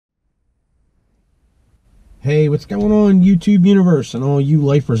Hey, what's going on, YouTube universe and all you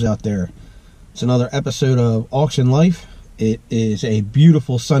lifers out there? It's another episode of Auction Life. It is a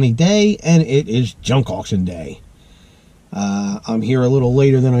beautiful sunny day, and it is junk auction day. I'm here a little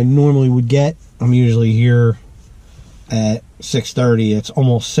later than I normally would get. I'm usually here at 6:30. It's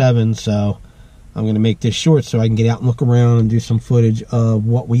almost 7, so I'm going to make this short so I can get out and look around and do some footage of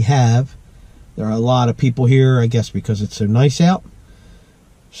what we have. There are a lot of people here, I guess because it's so nice out.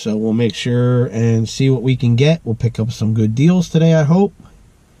 So we'll make sure and see what we can get. We'll pick up some good deals today, I hope.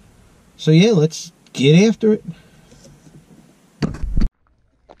 So yeah, let's get after it.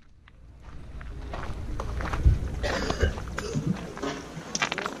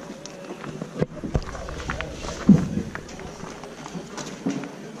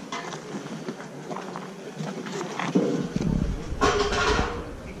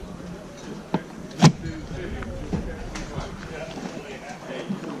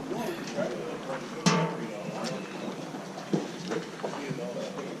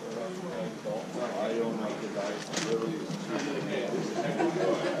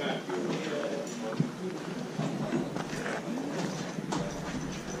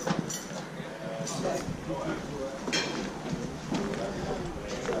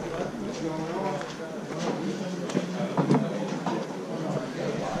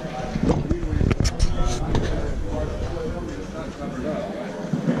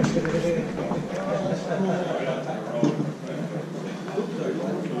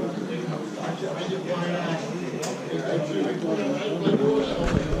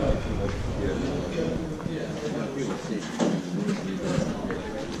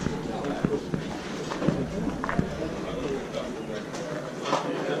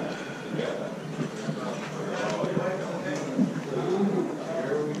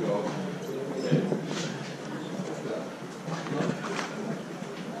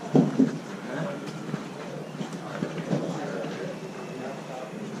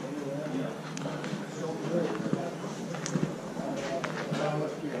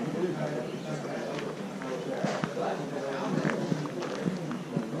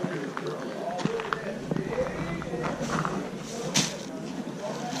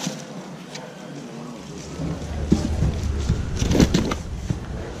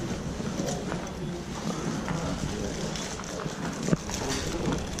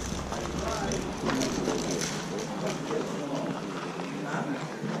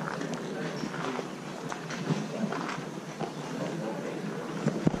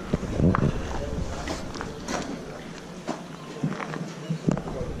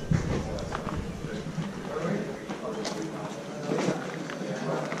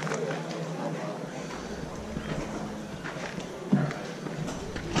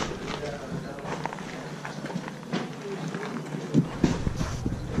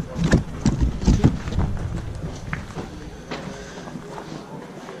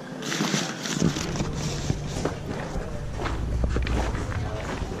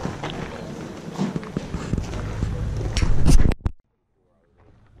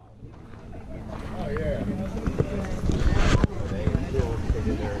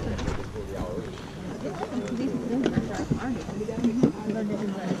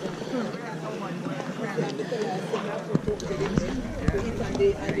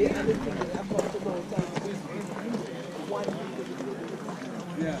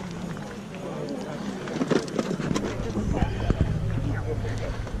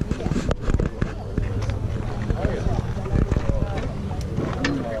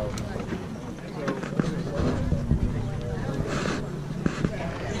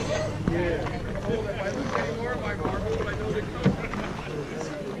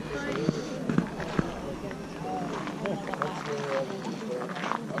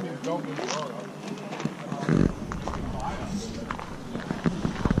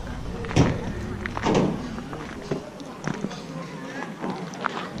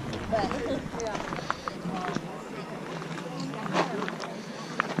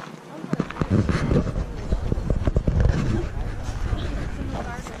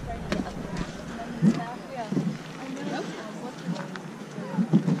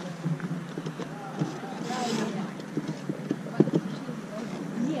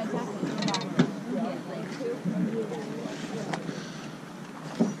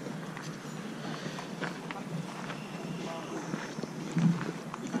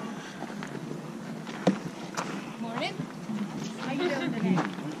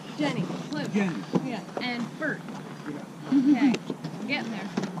 Jenny, Luke. Jenny. Yeah, and Bert. Yeah. Okay, I'm getting there.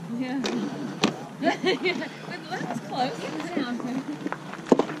 Yeah. Yeah. But that's close. Sit down.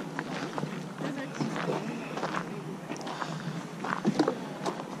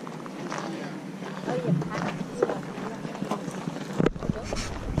 Oh, yeah.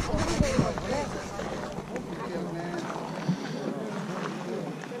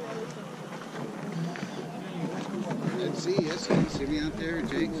 out there,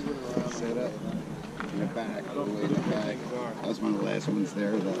 Jake's set up in the back, all the way in the back. That was one of the last ones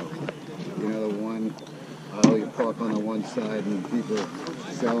there, though. You know, the one aisle you park on the one side and people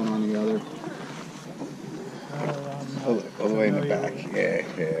selling on the other. All the way in the back. Yeah,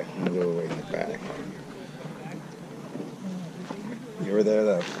 all the way in the back. You were there,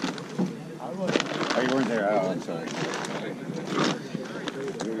 though. Oh, you weren't there. Oh, I'm sorry.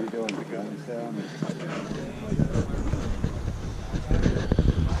 What were you doing? The guns down?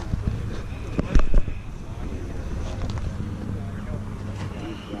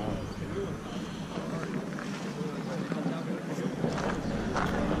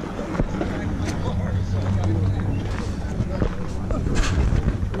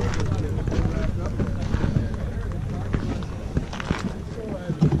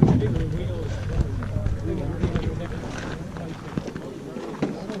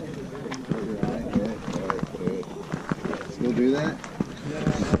 Still do that?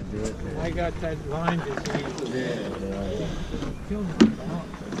 I got that Lyme disease.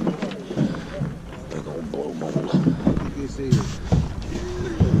 Big old blow mold. You see the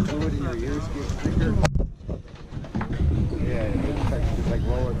fluid in your ears get thicker? Yeah, it's like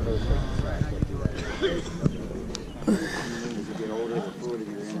roller coaster. As you get older, the fluid in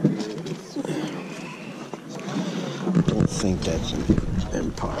your ears. I don't think that's an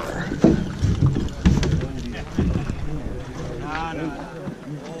Empire. No.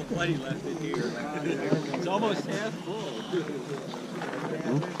 Plenty left in here. It's almost half full.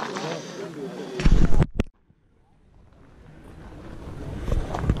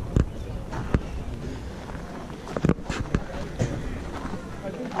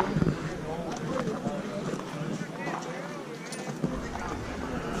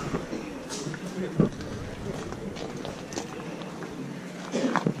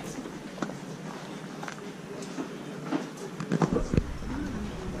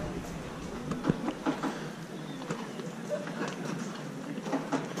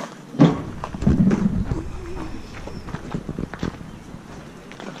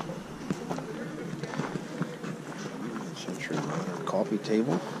 Coffee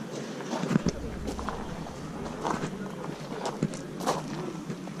table.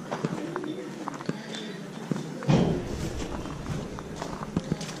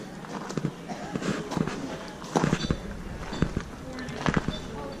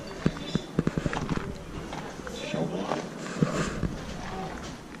 Shovel.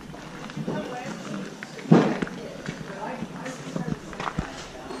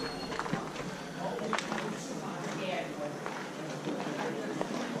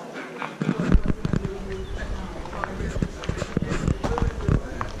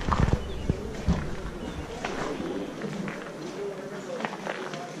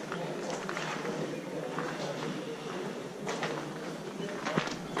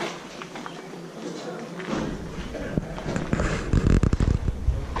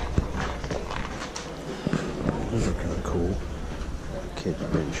 Those are kind of cool. Kid's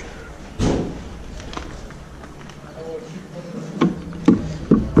bench.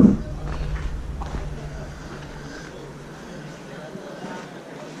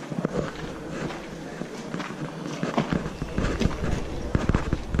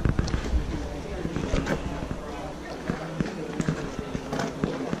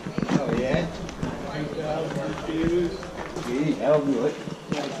 Oh yeah? 2,000 shoes. Gee, that'll do it.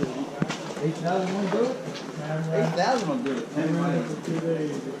 8,000 won't do it? 8,000 will do it. For 2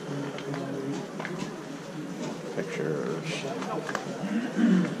 days. Pictures.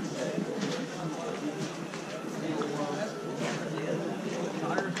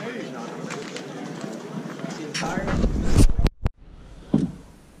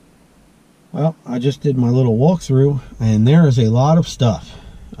 Well, I just did my little walkthrough, and there is a lot of stuff.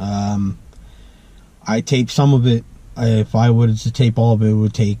 I taped some of it. If I would to tape all of it, it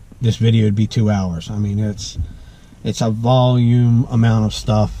would take, this video would be 2 hours. I mean, it's a volume amount of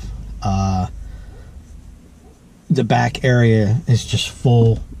stuff. The back area is just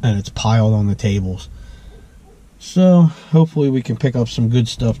full, and it's piled on the tables. So hopefully we can pick up some good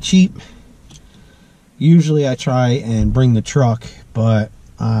stuff cheap. Usually I try and bring the truck, but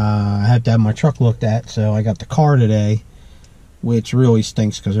I have to have my truck looked at, so I got the car today, which really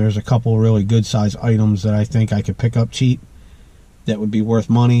stinks because there's a couple really good size items that I think I could pick up cheap that would be worth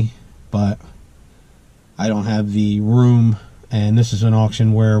money, but I don't have the room. And this is an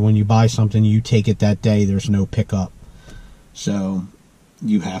auction where when you buy something, you take it that day. There's no pickup, so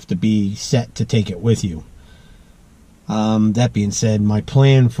you have to be set to take it with you. That being said, my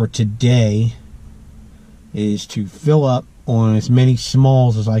plan for today is to fill up on as many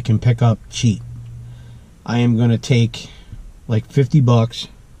smalls as I can pick up cheap. I am going to take like 50 bucks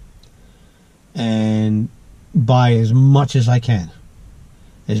and buy as much as I can.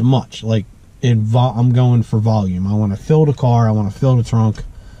 As much. Like, I'm going for volume. I want to fill the car. I want to fill the trunk.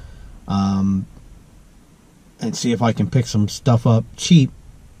 And see if I can pick some stuff up cheap.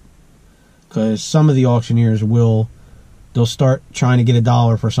 Because some of the auctioneers they'll start trying to get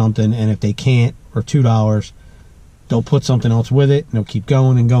 $1 for something, and if they can't, or $2, they'll put something else with it, and they'll keep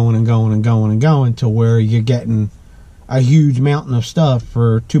going and going and going and going and going to where you're getting a huge mountain of stuff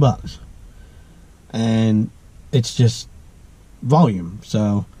for $2. And it's just volume.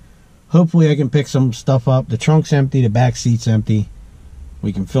 So hopefully I can pick some stuff up. The trunk's empty, the back seat's empty.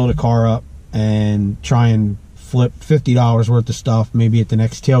 We can fill the car up and try and flip $50 worth of stuff, maybe at the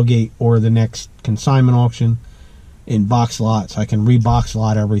next tailgate or the next consignment auction in box lots. I can re-box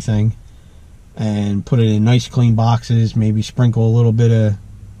lot everything and put it in nice clean boxes, maybe sprinkle a little bit of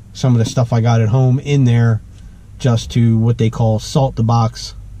some of the stuff I got at home in there just to what they call salt the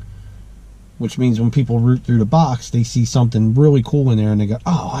box, which means when people root through the box, they see something really cool in there and they go,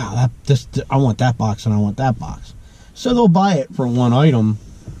 oh wow, I want that box and I want that box. So they'll buy it for one item,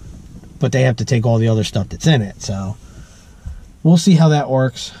 but they have to take all the other stuff that's in it. So we'll see how that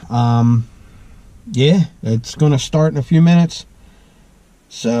works. Yeah, it's going to start in a few minutes.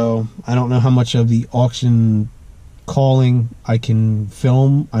 So I don't know how much of the auction calling I can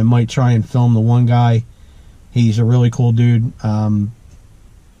film. I might try and film the one guy. He's a really cool dude.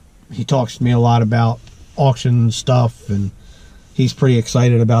 He talks to me a lot about auction stuff, and he's pretty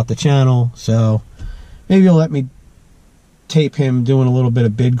excited about the channel. So maybe he'll let me tape him doing a little bit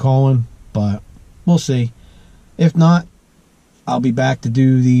of bid calling, but we'll see. If not, I'll be back to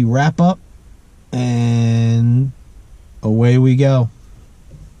do the wrap up, and away we go.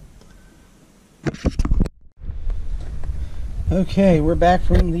 Okay, we're back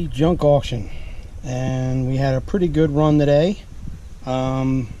from the junk auction, and we had a pretty good run today.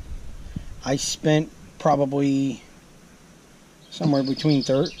 I spent probably somewhere between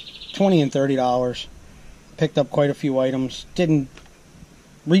 $20 and $30. Picked up quite a few items. Didn't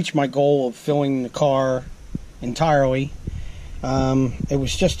reach my goal of filling the car entirely. It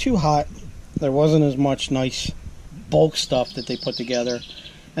was just too hot. There wasn't as much nice bulk stuff that they put together,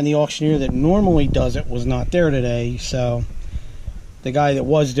 and the auctioneer that normally does it was not there today. So the guy that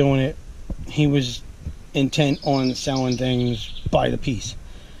was doing it, he was intent on selling things by the piece.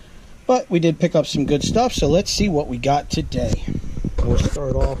 But we did pick up some good stuff, so let's see what we got today. We'll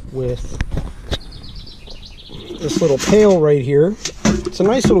start off with this little pail right here. It's a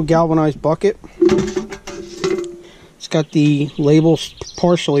nice little galvanized bucket. It's got the labels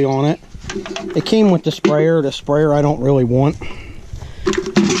partially on it. It came with the sprayer. The sprayer I don't really want,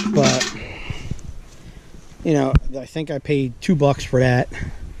 but you know, I think I paid $2 for that.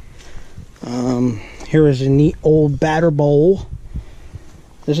 Here is a neat old batter bowl.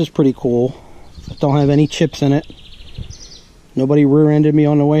 This is pretty cool. I don't have any chips in it. Nobody rear-ended me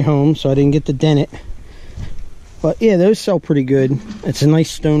on the way home, so I didn't get to dent it. But yeah, those sell pretty good. It's a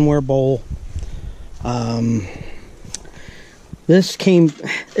nice stoneware bowl.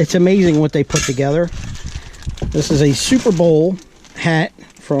 It's amazing what they put together. This is a Super Bowl hat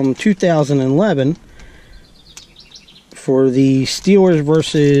from 2011 for the Steelers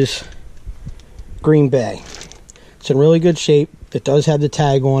versus Green Bay. It's in really good shape. It does have the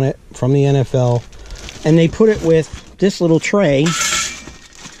tag on it from the NFL. And they put it with this little tray,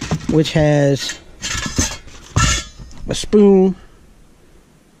 which has a spoon,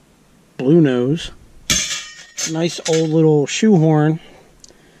 blue nose, nice old little shoehorn,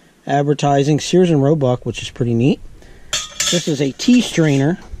 advertising Sears and Roebuck, which is pretty neat. This is a tea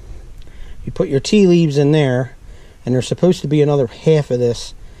strainer. You put your tea leaves in there, and there's supposed to be another half of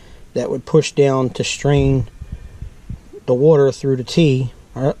this that would push down to strain the water through the tea.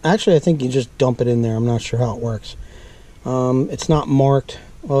 Or actually, I think you just dump it in there. I'm not sure how it works. It's not marked.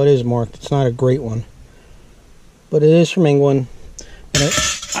 Well, it is marked. It's not a great one, but it is from England.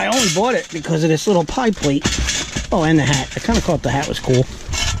 But I only bought it because of this little pie plate. Oh, and the hat. I kind of thought the hat was cool.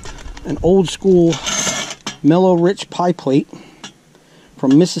 An old school Mellow Rich pie plate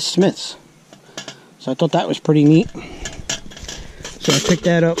from Mrs. Smith's. So I thought that was pretty neat. So I picked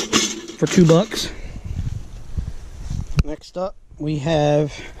that up for $2. Next up, we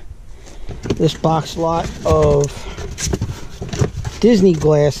have this box lot of Disney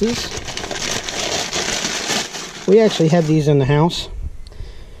glasses. We actually have these in the house,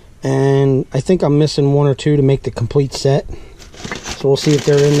 and I think I'm missing one or two to make the complete set. So we'll see if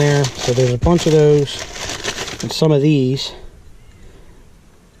they're in there. So there's a bunch of those and some of these.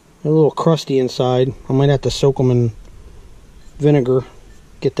 They're a little crusty inside. I might have to soak them in vinegar,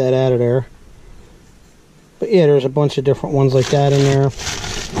 get that out of there. But yeah, there's a bunch of different ones like that in there. I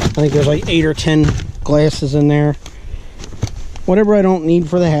think there's like 8 or 10 glasses in there. Whatever I don't need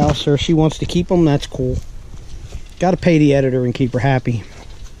for the house, or she wants to keep them, that's cool. Got to pay the editor and keep her happy.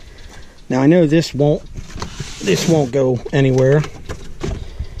 Now I know this won't go anywhere.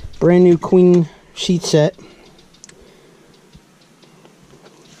 Brand new queen sheet set.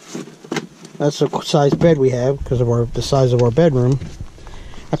 That's the size bed we have because of the size of our bedroom.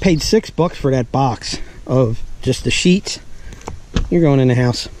 I paid $6 for that box of just the sheets. You're going in the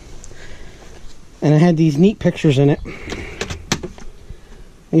house. And it had these neat pictures in it.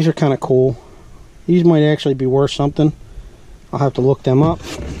 These are kind of cool. These might actually be worth something. I'll have to look them up.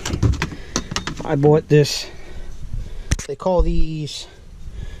 I bought this. They call these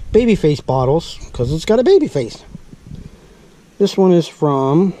baby face bottles because it's got a baby face. This one is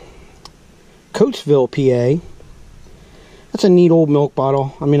from Coatesville, PA. That's a neat old milk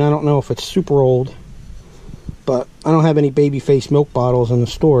bottle. I mean, I don't know if it's super old, but I don't have any baby face milk bottles in the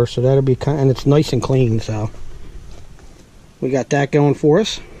store, so that'll be kind of, and it's nice and clean, so we got that going for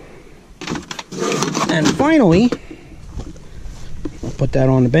us. And finally, I'll put that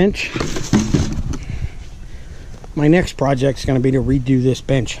on the bench. My next project is going to be to redo this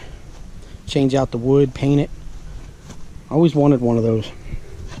bench. Change out the wood, paint it. I always wanted one of those.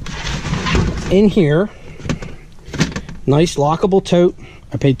 In here, nice lockable tote.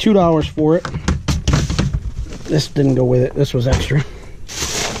 I paid $2 for it. This didn't go with it. This was extra.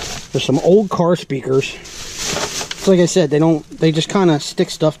 There's some old car speakers. It's like I said, they just kind of stick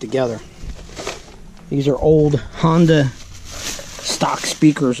stuff together. These are old Honda stock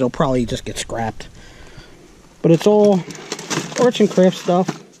speakers. They'll probably just get scrapped. But it's all arts and crafts stuff.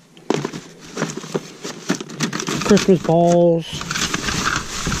 Christmas balls.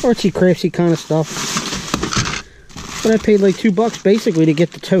 Artsy craftsy kind of stuff. But I paid like $2 basically to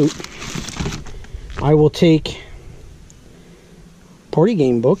get the tote. I will take party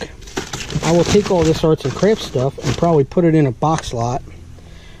game book. I will take all this arts and crafts stuff and probably put it in a box lot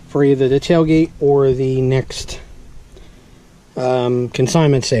for either the tailgate or the next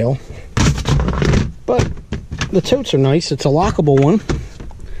consignment sale. But the totes are nice. It's a lockable one.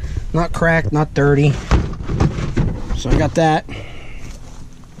 Not cracked, not dirty. So I got that.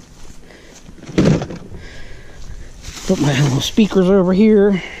 Put my little speakers over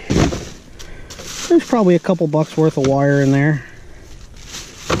here. There's probably a couple bucks worth of wire in there.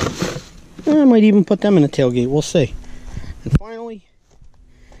 I might even put them in the tailgate. We'll see. And finally,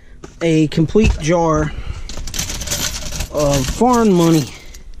 a complete jar of foreign money.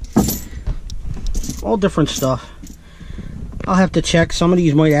 All different stuff. I'll have to check. Some of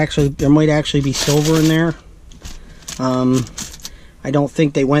these might actually be silver in there. I don't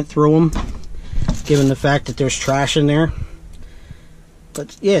think they went through them, given the fact that there's trash in there.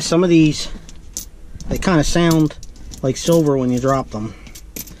 But yeah, some of these, they kind of sound like silver when you drop them.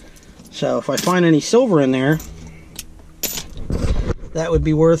 So if I find any silver in there, that would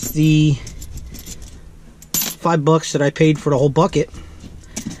be worth the $5 that I paid for the whole bucket.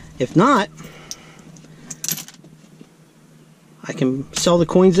 If not, I can sell the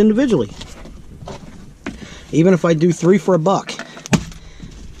coins individually. Even if I do 3 for $1.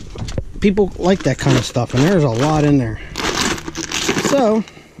 People like that kind of stuff, and there's a lot in there. So,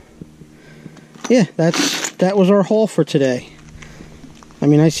 yeah, that was our haul for today. I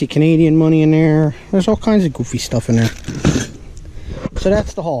mean, I see Canadian money in there. There's all kinds of goofy stuff in there. So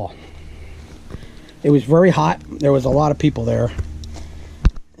that's the haul. It was very hot. There was a lot of people there.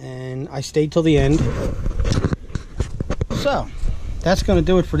 And I stayed till the end. So, that's going to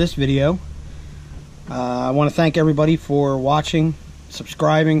do it for this video. I want to thank everybody for watching,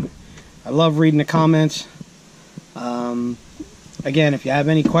 subscribing. I love reading the comments. Again, if you have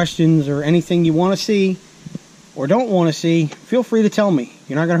any questions or anything you want to see or don't want to see, feel free to tell me.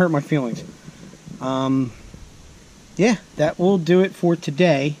 You're not going to hurt my feelings. Yeah, that will do it for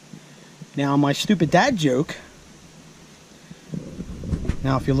today. Now, my stupid dad joke.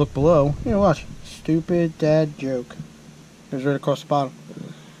 Now, if you look below, you know, watch. Stupid dad joke. There's right across the bottom.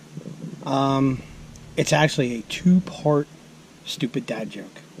 It's actually a 2-part stupid dad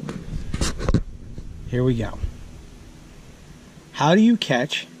joke. Here we go. How do you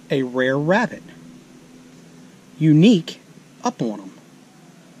catch a rare rabbit? Unique up on them.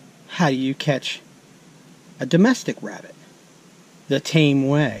 How do you catch a domestic rabbit? The tame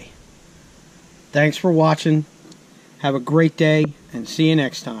way. Thanks for watching. Have a great day and see you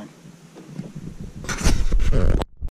next time.